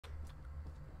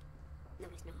No,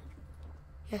 he's not.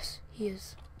 Yes, he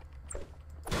is.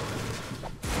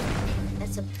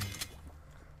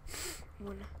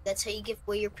 That's how you give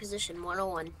away your position,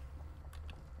 101.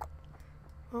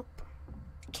 Oh.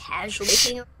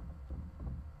 Casually.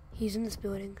 He's in this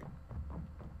building.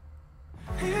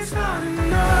 It's not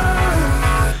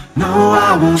enough. No,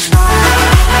 I won't stop.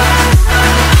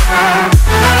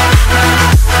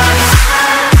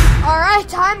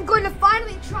 Alright, I'm going to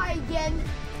finally try again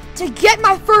to get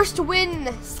my first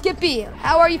win. Skippy,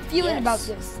 how are you feeling about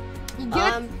this? You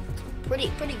good?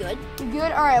 Pretty good. You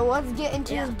good? Alright, well, let's get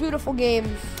into this beautiful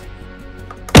game.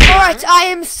 Alright, I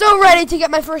am so ready to get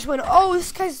my first win. Oh,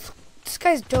 this guy's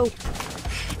dope.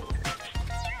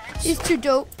 He's too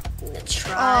dope.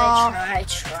 Try.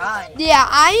 Yeah,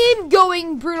 I am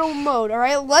going brutal mode.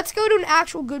 Alright, let's go to an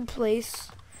actual good place.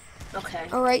 Okay.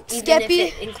 Alright, Even Skippy.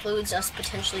 if it includes us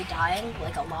potentially dying,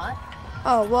 like a lot.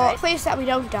 Oh, well, a place that we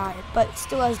don't die, but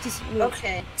still has decent loot.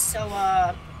 Okay, so,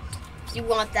 if you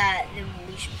want that, then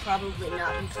we should probably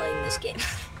not be playing this game.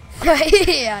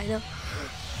 Yeah, I know.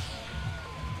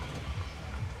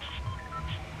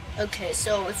 Okay,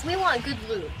 so if we want good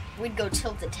loot, we'd go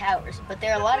Tilted Towers, but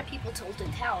there are a lot of people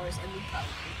Tilted Towers, and we'd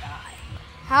probably die.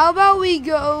 How about we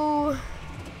go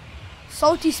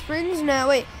Salty Springs? No,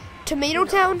 wait, Tomato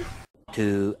Town?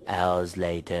 2 hours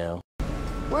later.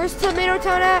 Where's Tomato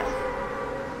Town at?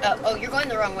 Oh, you're going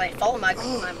the wrong way. Follow my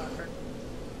marker.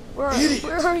 Where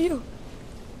are you?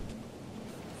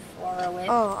 Far away.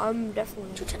 Oh, I'm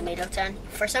definitely To Tomato Town.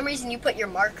 For some reason, you put your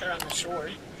marker on the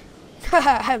shore. I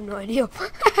have no idea.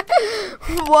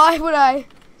 Why would I?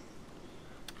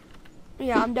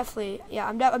 Yeah, I'm definitely.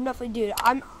 Dude.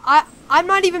 I'm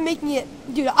not even making it,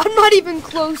 dude. I'm not even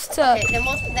close to. Okay,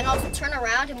 then I'll turn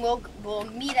around and we'll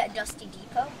meet at Dusty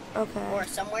Depot. Okay. Or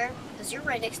somewhere, because you're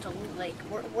right next to Loot Lake.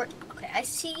 We're okay. I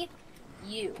see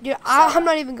you. Dude, I'm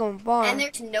not even going far. And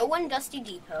there's no one Dusty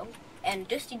Depot, and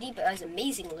Dusty Depot has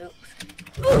amazing loot.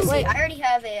 Wait. See, I already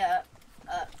have a.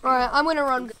 All right, I'm gonna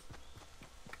run.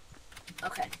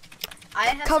 Okay. I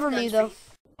have Cover some me guns though.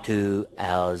 for 2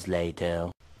 hours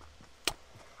later.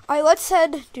 Alright, let's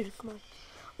head. Dude, come on.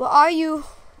 Well, are you?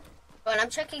 Oh, and I'm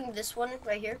checking this one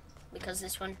right here because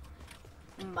this one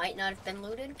might not have been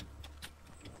looted.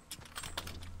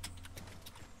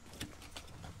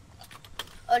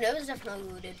 Oh no, it was definitely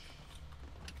looted.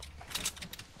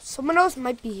 Someone else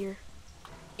might be here.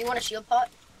 You want a shield pot?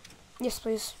 Yes,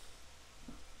 please.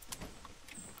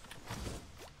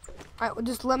 Alright, well,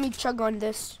 just let me chug on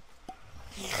this.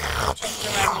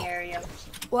 Checking around the area.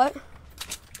 What?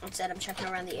 I said I'm checking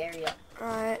around the area.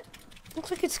 Alright.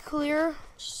 Looks like it's clear.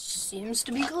 Seems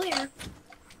to be clear.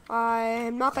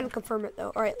 I'm not gonna confirm it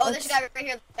though. Alright. Oh, there's a guy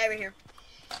right here.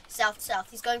 South.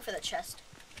 He's going for the chest.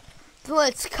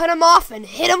 Let's cut him off and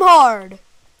hit him hard.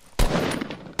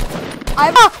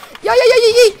 I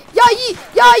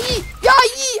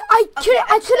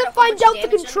couldn't find out the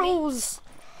controls.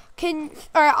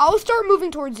 Alright, I'll start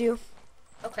moving towards you.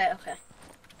 Okay.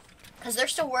 Because they're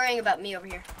still worrying about me over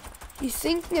here. He's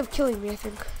thinking of killing me, I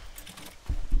think.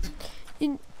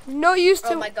 No use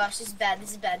to. Oh my gosh, this is bad.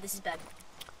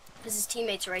 Because his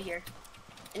teammates are right here.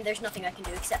 And there's nothing I can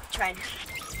do except try and...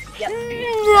 Yep.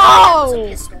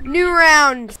 No! New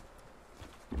round.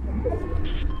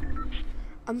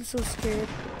 I'm so scared.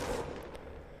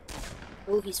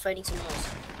 Oh, he's fighting someone else.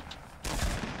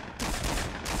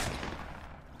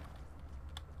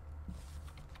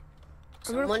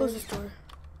 I'm gonna close this door.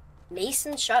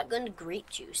 Mason shotgun grape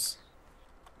juice.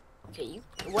 Okay,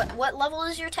 what level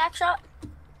is your attack shot?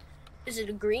 Is it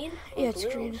a green? Yeah, it's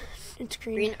green. It's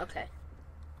green. Green? Okay.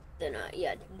 Then,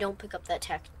 yeah, don't pick up that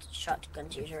attack shotgun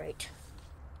to your right.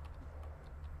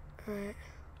 Alright.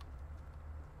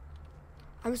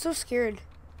 I'm so scared.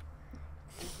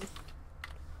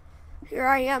 Here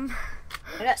I am.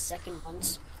 I got second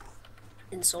ones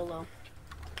in solo.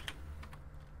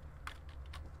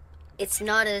 It's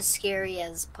not as scary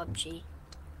as PUBG.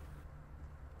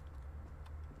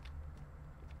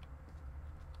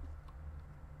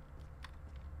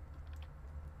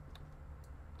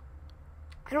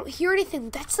 I don't hear anything.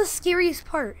 That's the scariest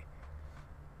part.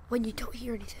 When you don't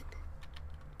hear anything.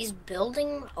 He's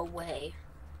building away.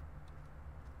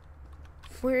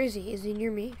 Where is he? Is he near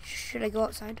me? Should I go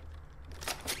outside?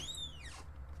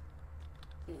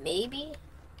 Maybe.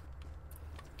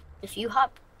 If you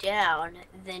hop down,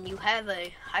 then you have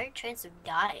a higher chance of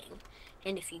dying.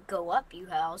 And if you go up, you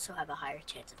also have a higher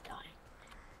chance of dying.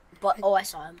 But, oh, I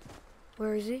saw him.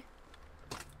 Where is he?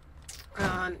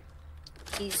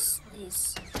 He's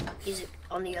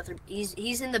on the other,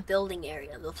 he's in the building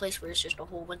area, the place where it's just a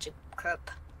whole bunch of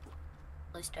crap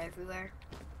placed everywhere.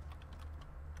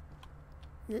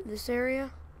 This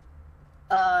area?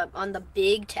 On the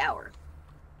big tower.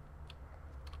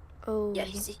 Oh. Yeah,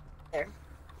 he's there.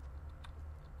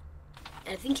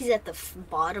 And I think he's at the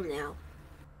bottom now.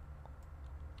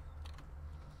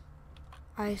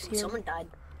 I see him. Someone died.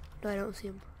 No, I don't see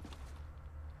him.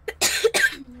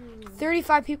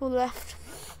 35 people left.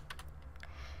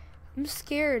 I'm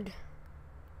scared.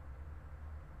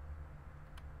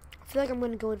 I feel like I'm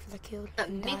gonna go in for the kill.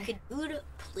 And die. Mick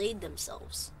played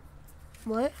themselves.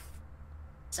 What?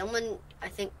 Someone, I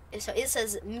think, so it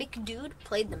says McDude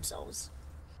played themselves.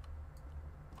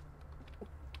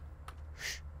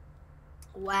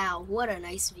 Wow, what a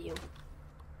nice view.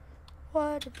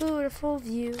 What a beautiful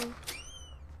view.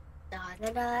 I'm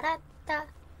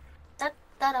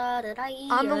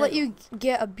gonna let you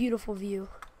get a beautiful view.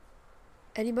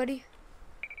 Anybody?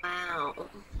 Wow.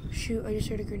 Shoot, I just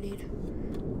heard a grenade.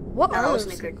 What No, are that those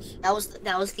wasn't a things? That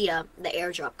was the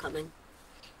airdrop coming.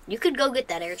 You could go get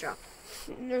that airdrop.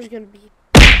 There's gonna be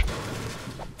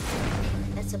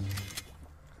That's a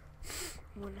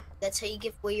one. That's how you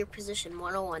give away your position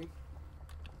 101.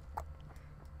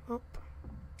 Oh,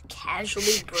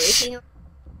 Casually breaking.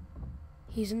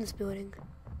 he's in this building.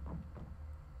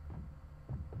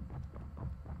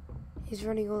 He's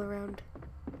running all around.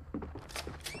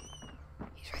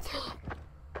 He's right there.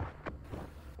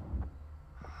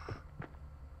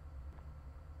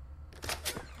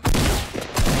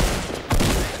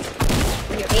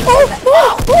 When you're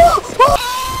aiming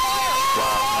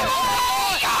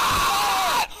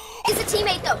He's a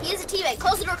teammate though. He is a teammate.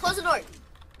 Close the door. Close the door.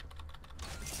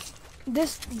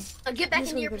 This. Get back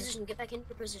This into one's your better. position. Get back into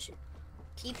your position.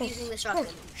 Keep using the shotgun.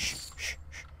 Shh, shh, shh.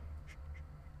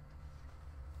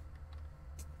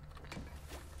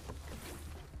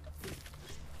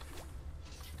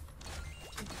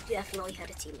 Definitely had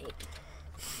a teammate.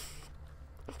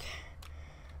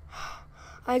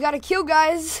 I got a kill,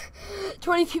 guys.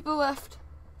 20 people left.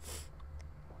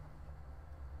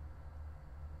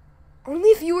 Only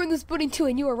if you were in this building too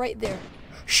and you were right there.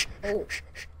 Shh, Oh. shh,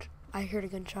 shh. I heard a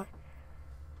gunshot.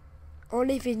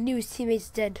 Only if he knew his teammate's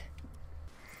dead.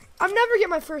 I'll never get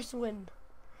my first win.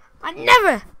 I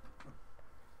never.